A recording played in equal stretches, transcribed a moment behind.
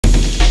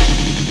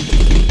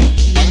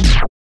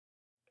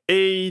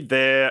Hey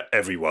there,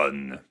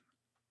 everyone.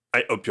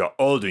 I hope you're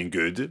all doing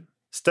good.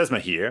 Stasma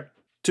here.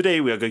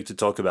 Today we are going to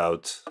talk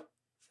about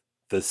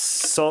the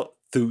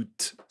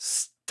Sawtooth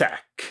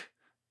Stack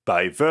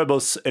by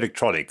Verbos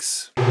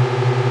Electronics.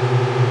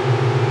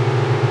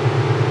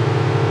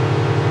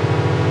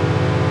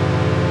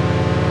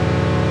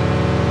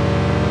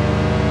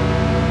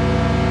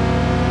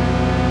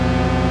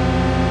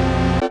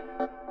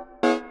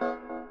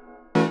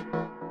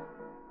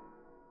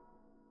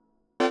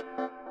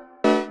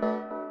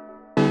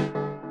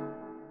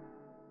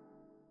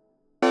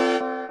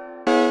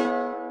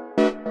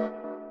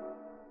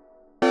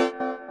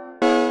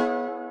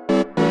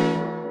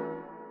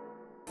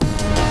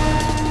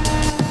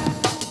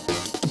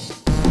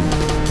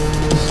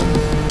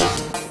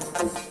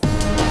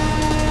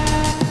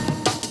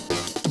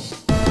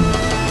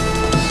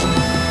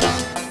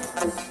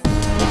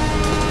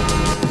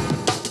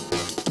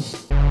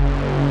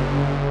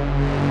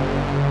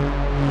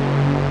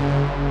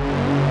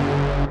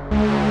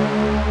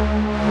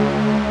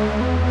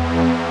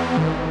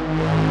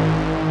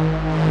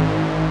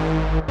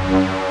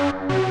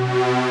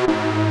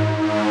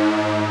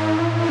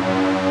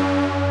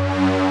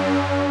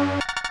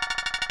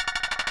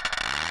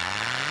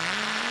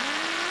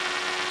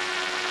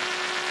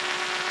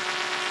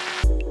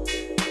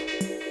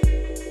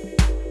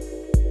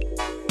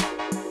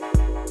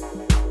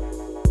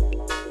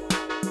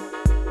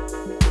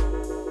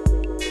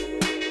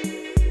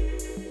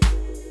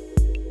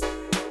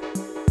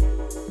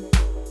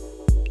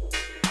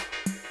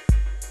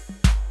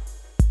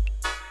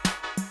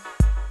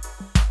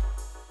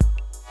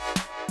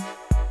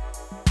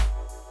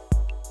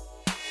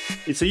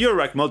 It's a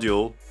Eurorack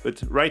module,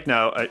 but right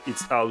now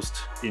it's housed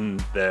in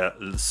their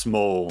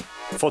small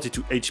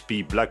 42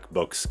 HP black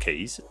box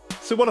case.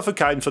 So one of a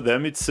kind for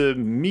them. It's a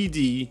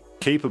Midi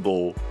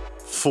capable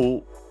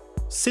full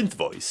synth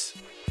voice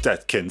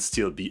that can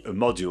still be a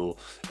module,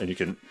 and you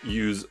can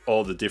use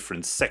all the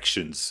different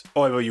sections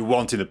however you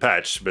want in a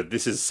patch. But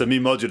this is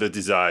semi-modular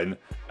design,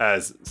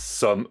 as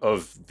some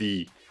of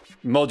the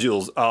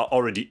modules are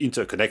already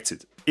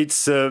interconnected.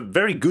 It's a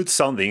very good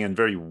sounding and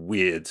very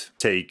weird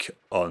take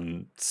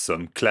on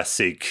some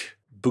classic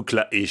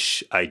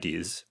Buchla-ish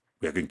ideas.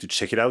 We are going to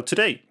check it out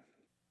today.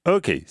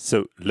 Okay,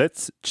 so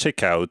let's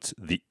check out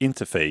the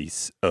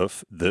interface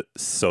of the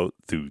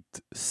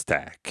Sawtooth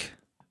Stack.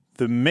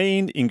 The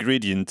main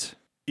ingredient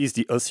is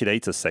the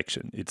oscillator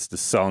section. It's the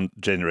sound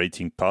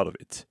generating part of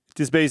it. It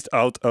is based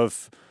out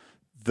of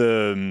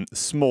the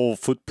small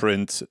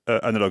footprint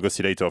analog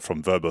oscillator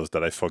from Verbos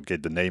that I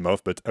forget the name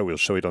of, but I will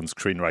show it on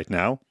screen right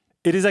now.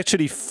 It is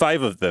actually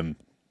 5 of them.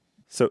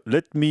 So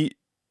let me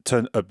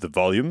turn up the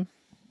volume.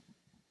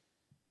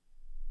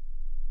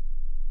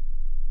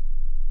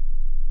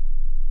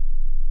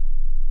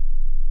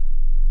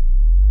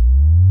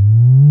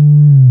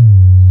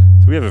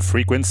 So we have a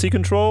frequency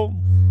control,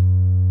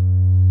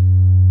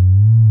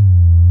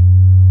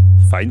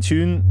 fine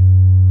tune,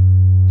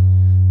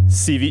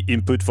 CV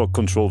input for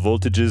control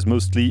voltages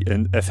mostly,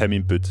 and FM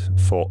input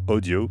for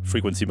audio,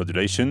 frequency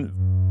modulation,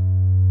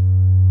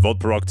 volt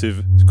per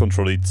octave to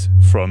control it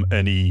from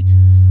any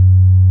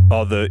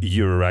other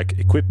Eurorack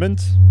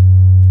equipment.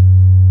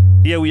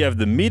 Here we have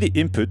the Midi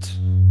input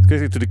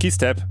connected to the key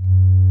step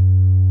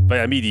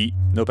via Midi,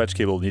 no patch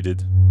cable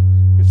needed.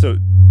 So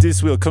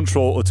this will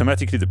control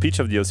automatically the pitch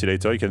of the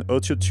oscillator. You can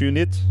auto-tune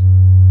it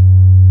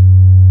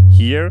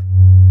here.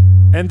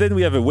 And then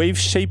we have a wave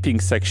shaping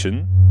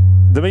section.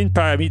 The main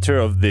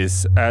parameter of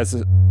this, as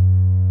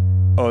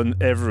on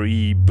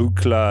every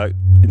Buchla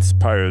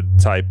inspired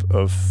type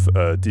of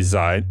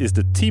design, is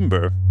the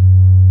timbre.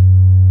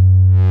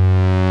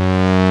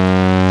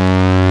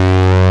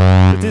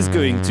 It is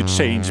going to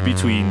change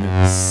between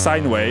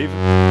sine wave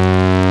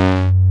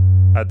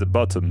at the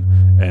bottom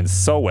and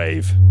saw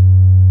wave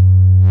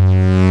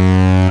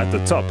at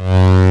the top.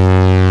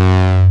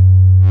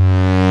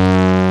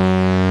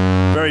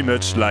 Very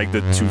much like the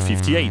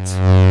 258.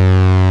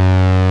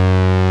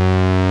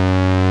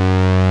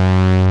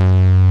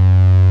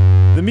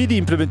 The Midi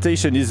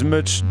implementation is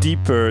much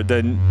deeper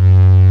than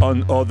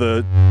on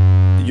other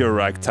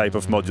Eurorack type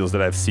of modules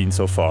that I've seen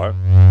so far.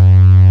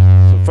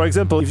 So for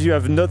example, if you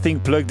have nothing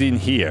plugged in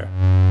here,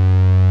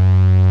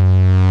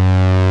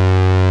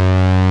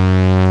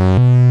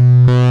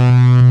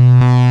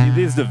 it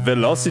is the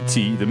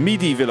velocity, the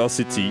Midi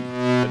velocity,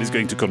 that is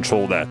going to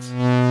control that.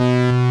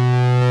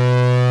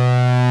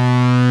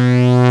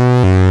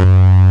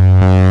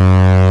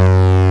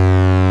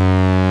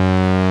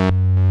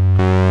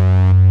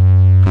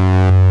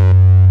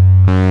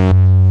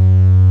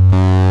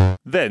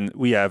 Then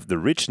we have the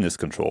richness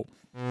control.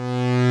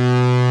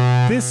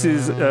 This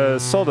is a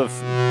sort of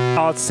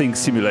art sync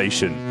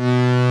simulation.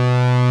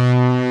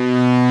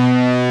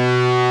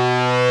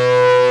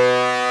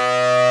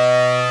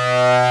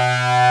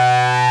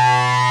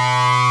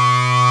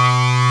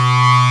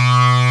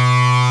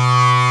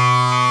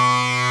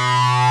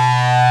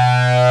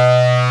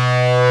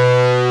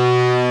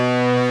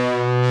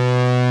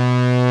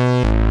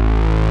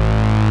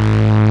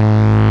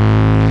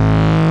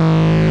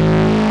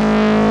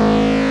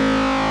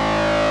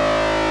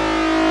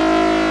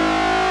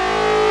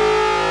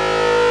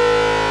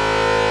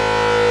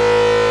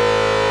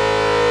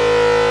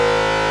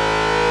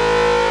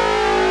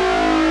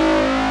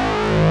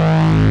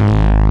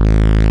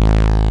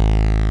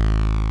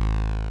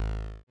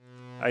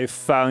 I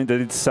found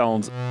that it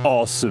sounds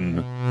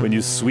awesome when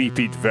you sweep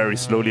it very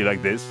slowly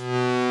like this.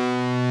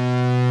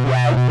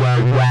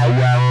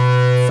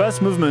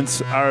 Fast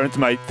movements aren't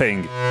my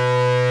thing.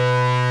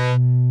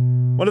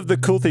 One of the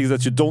cool things is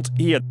that you don't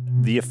hear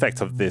the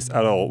effect of this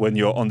at all when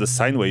you're on the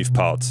sine wave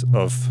part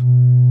of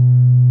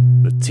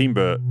the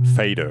timbre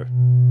fader.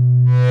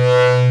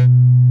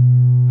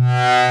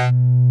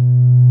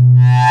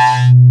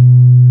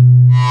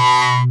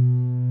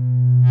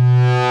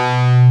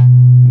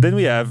 Then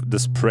we have the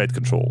spread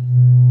control,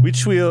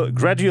 which will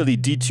gradually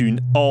detune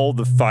all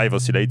the 5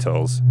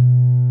 oscillators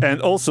and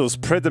also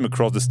spread them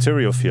across the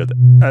stereo field.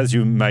 As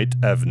you might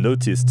have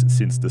noticed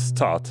since the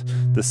start,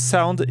 the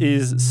sound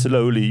is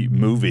slowly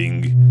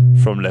moving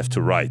from left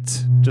to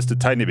right, just a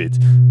tiny bit,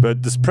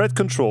 but the spread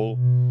control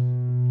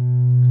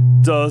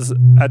does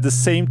at the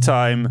same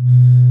time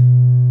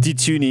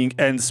detuning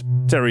and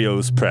stereo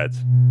spread.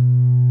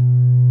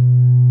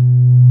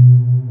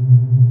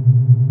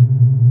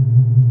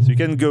 So you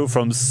can go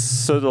from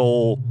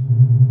subtle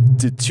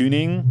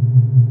detuning,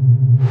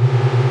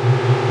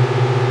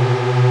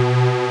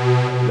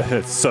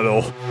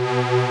 subtle,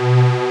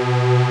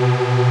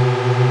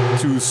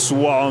 to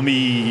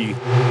swarmy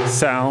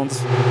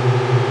sounds.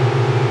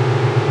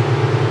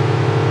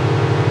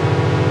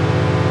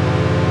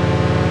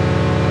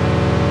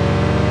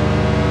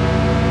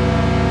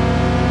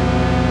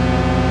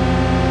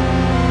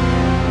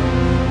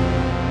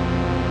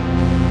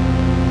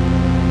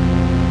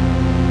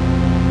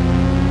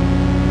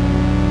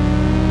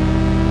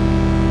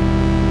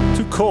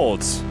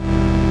 Chords.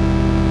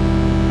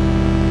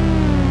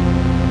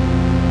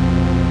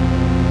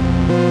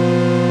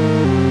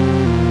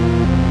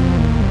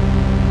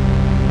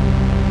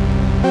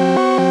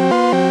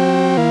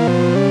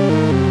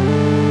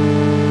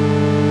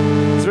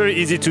 It's very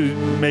easy to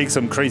make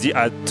some crazy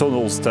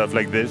atonal stuff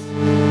like this.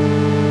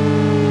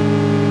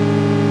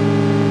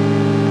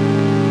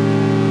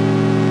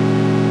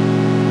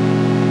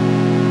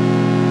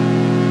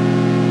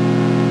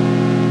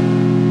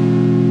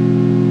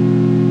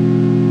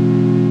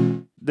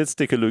 Let's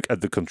take a look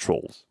at the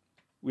controls.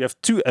 We have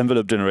 2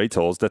 envelope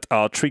generators that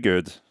are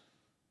triggered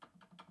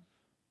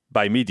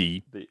by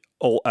Midi. They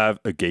all have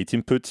a gate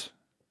input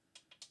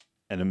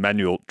and a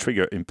manual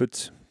trigger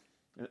input,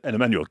 and a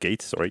manual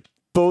gate, sorry.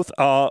 Both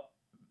are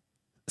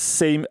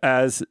same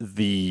as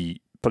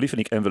the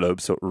polyphonic envelope,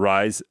 so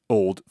rise,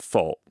 hold,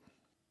 fall.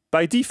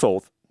 By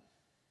default,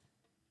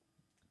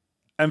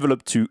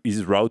 envelope 2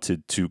 is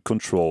routed to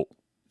control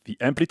the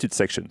amplitude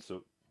section.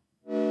 So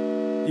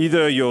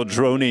either you're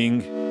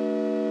droning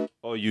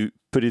or you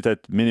put it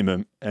at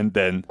minimum, and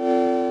then,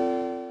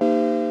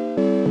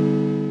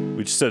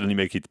 which certainly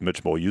make it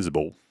much more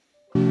usable.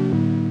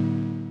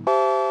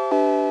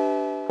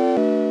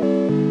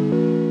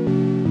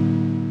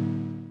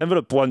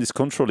 Envelope 1 is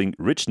controlling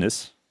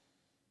richness.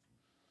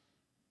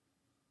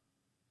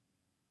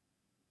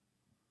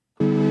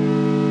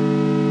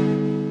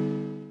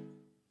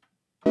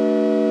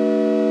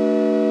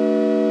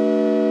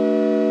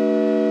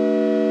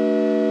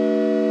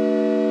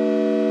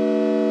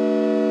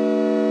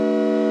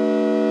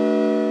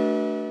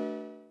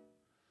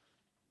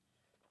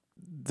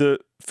 The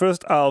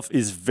first half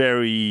is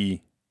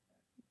very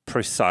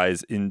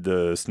precise in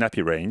the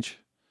snappy range.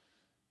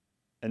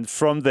 And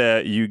from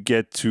there, you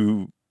get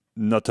to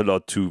not a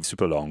lot too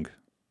super long.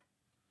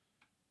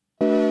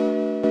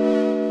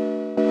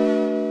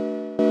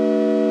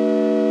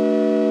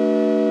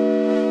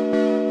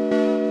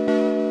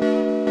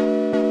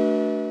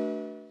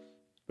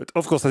 But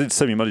of course, as it's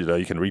semi-modular,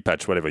 you can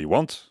repatch whatever you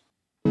want.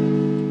 So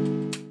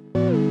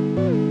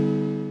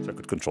I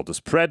could control the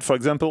spread, for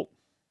example.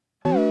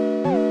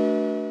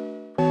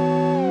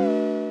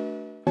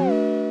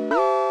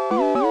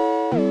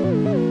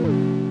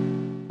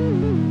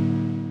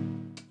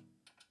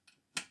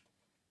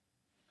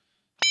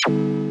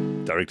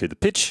 Directly the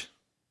pitch.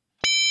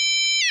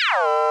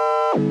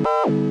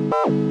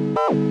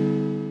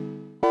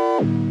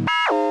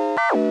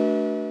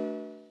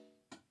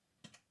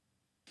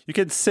 You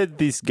can set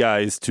these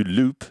guys to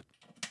loop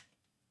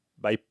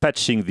by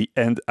patching the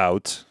end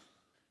out.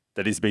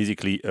 That is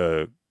basically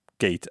a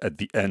gate at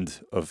the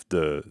end of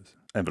the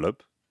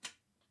envelope.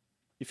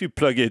 If you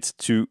plug it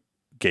to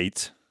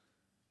gate,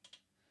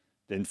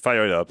 then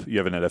fire it up, you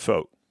have an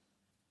LFO.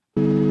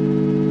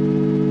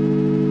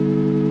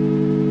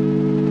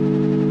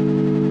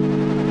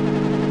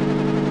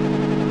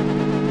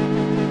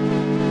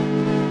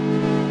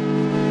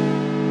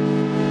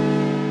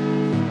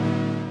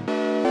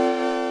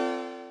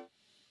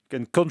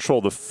 Can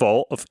control the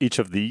fall of each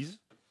of these.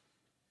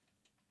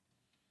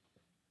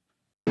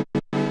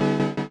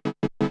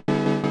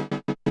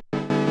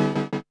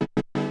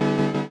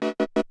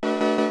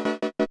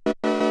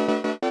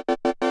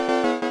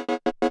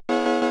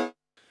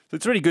 So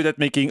it's really good at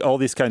making all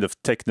these kind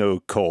of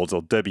techno chords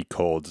or dubby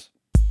chords.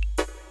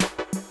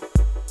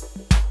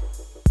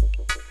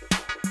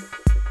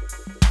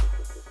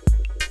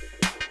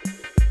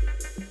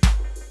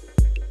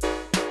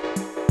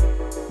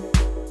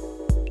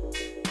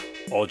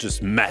 Or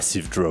just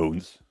massive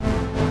drones.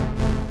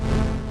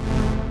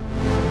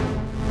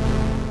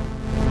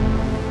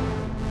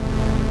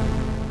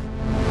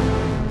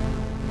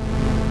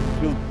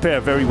 pair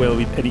very well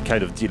with any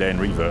kind of delay and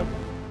reverb.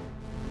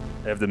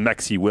 I have the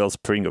maxi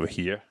wellspring over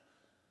here.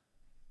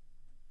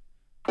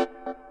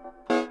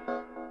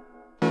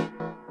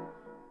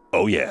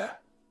 Oh yeah.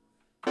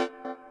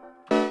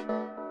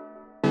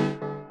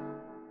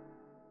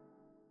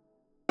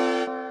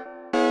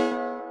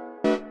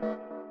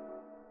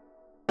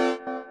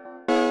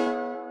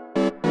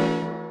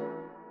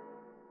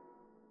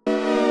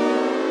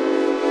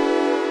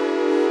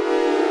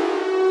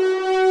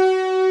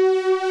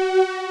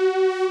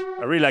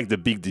 I really like the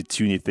big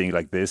detune thing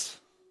like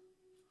this.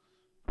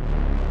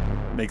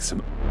 Makes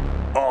some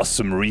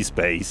awesome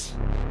respace.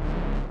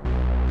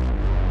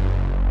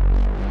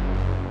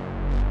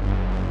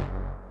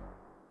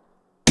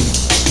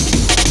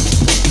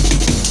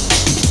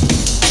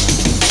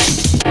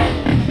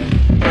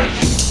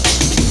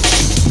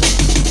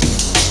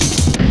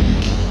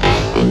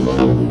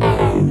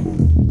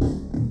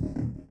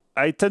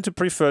 I tend to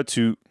prefer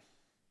to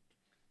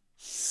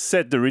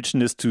set the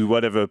richness to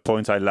whatever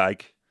point I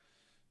like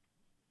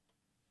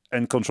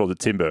and control the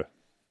timbre.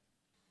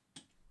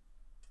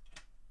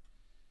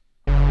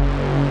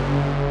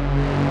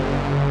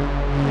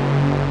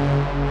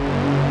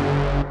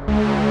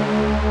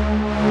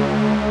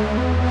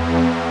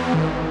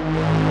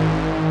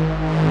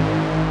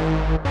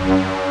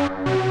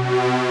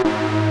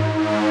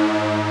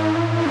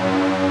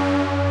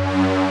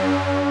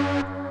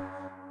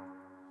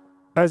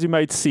 As you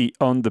might see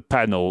on the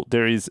panel,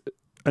 there is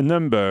a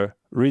number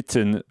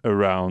written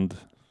around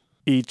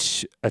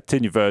each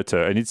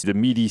attenuator, and it's the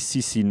Midi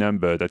CC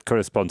number that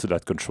corresponds to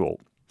that control.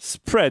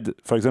 Spread,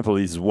 for example,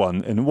 is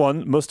 1, and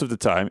 1 most of the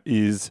time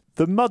is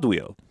the mod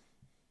wheel.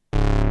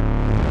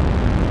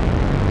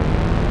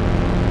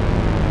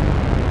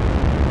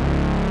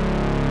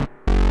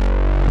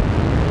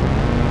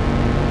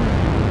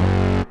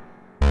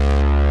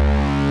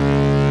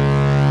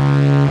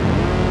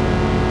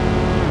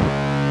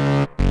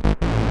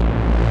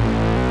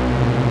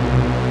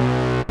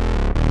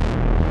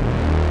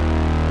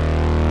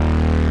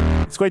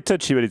 It's quite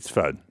touchy, but it's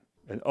fun.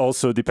 And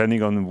also,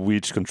 depending on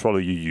which controller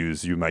you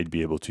use, you might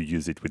be able to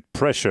use it with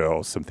pressure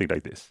or something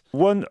like this.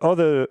 One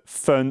other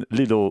fun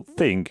little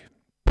thing.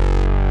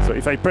 So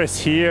if I press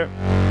here,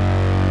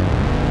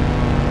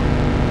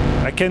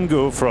 I can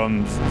go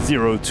from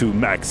 0 to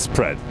max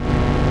spread.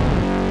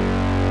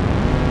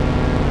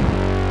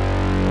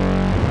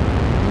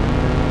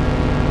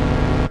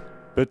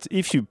 But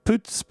if you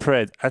put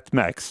spread at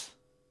max,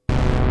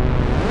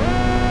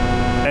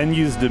 and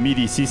use the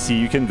Midi CC,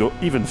 you can go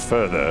even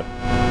further.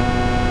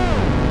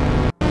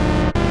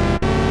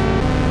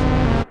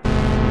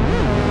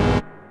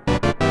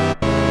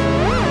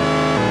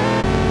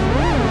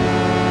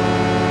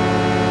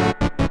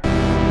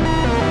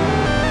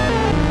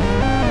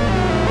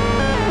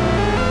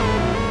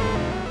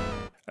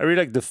 I really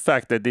like the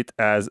fact that it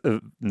has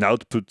an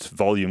output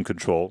volume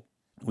control,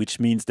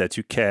 which means that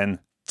you can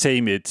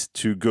tame it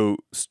to go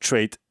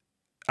straight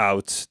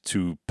out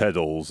to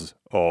pedals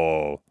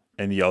or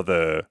any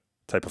other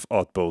type of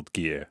outboard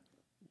gear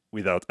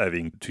without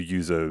having to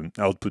use an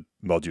output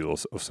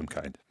module of some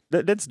kind.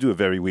 Let's do a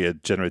very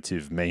weird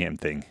generative mayhem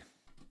thing.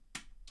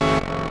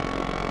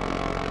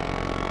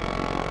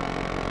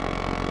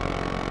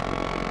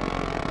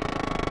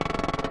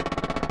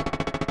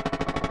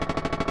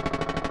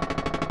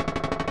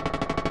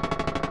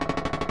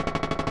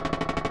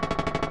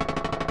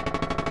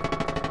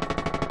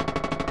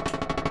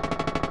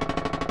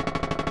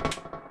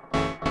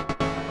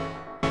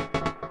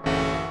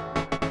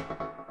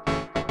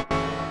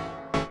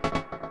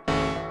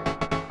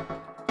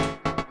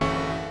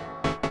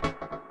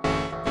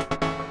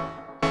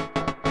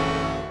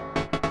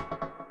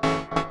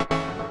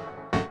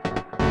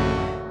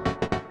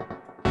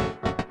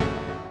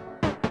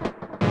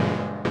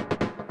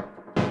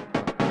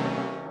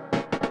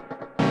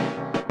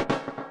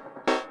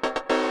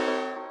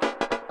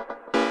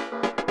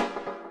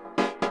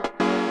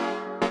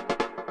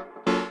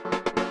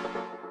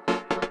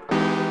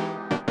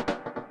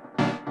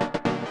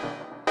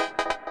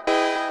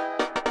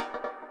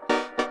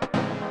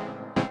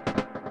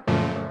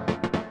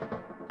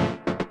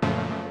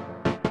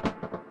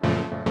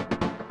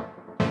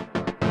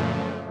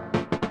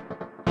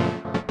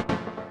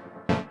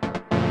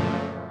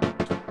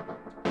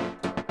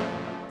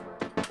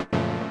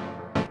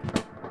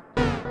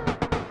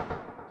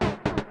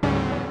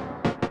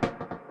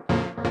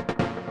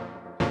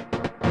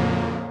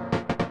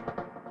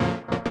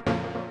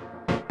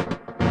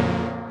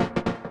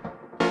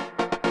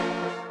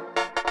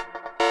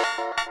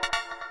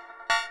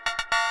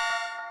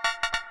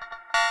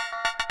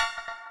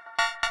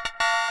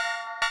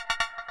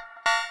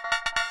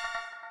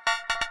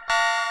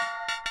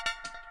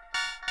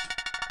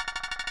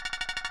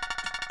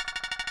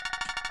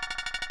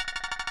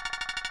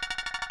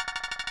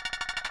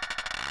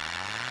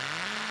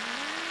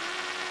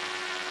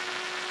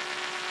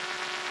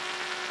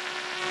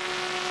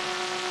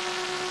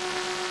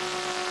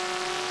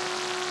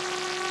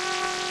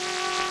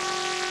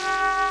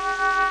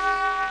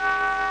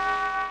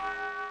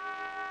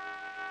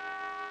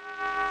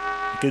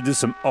 can do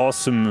some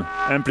awesome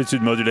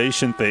amplitude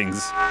modulation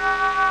things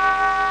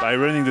by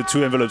running the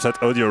two envelopes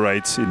at audio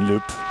right in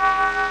loop.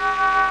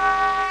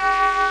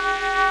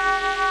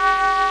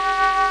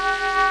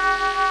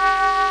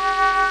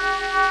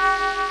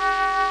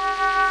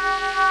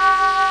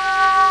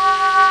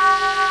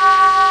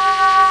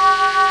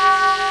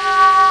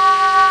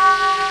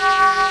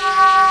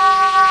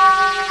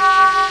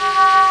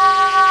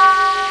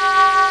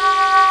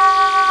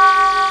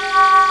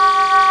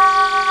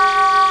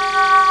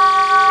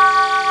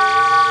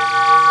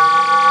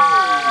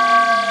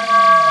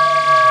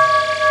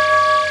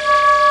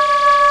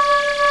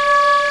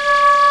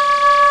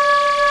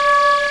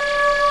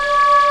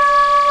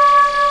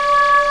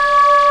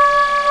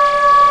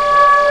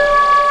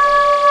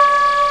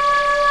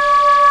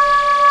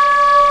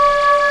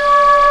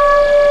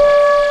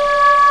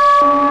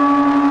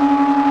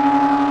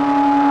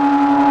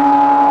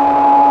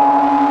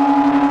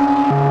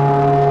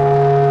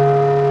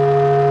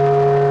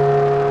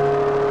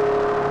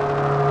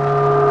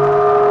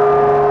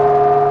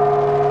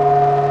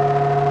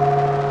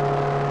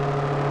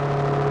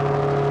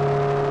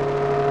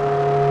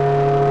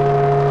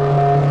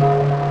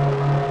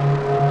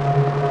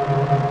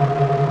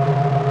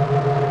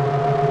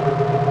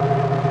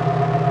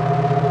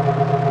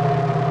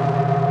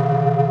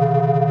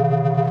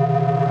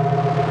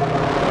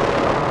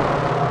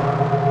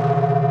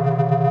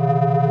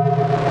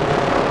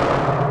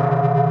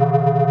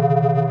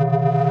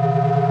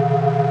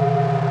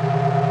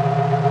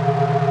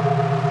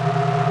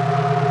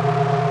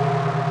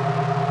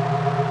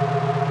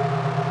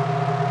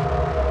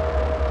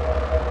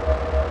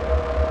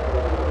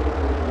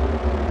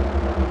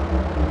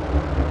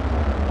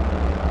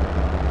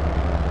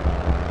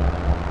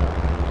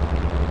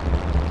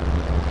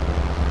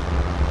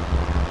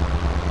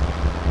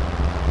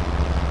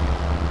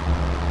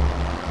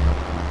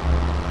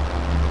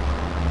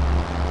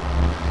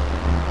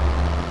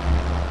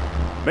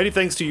 Many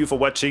thanks to you for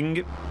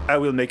watching. I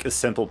will make a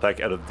sample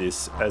pack out of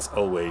this, as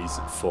always,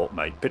 for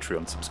my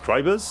Patreon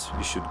subscribers.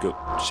 You should go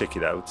check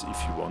it out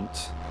if you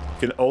want.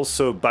 You can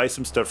also buy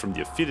some stuff from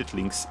the affiliate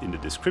links in the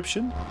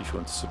description if you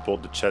want to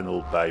support the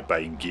channel by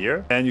buying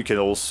gear. And you can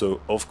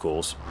also, of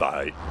course,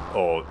 buy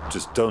or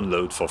just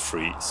download for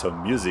free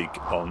some music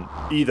on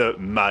either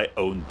my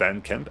own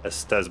Bandcamp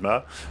as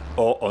Stasma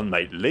or on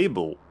my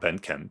label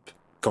Bandcamp,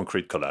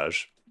 Concrete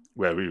Collage,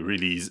 where we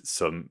release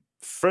some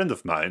friend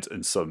of mine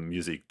and some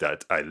music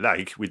that I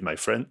like with my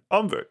friend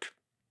Omwerk.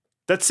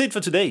 That's it for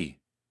today.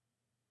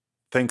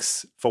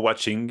 Thanks for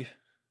watching.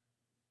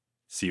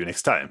 See you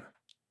next time.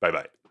 Bye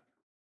bye.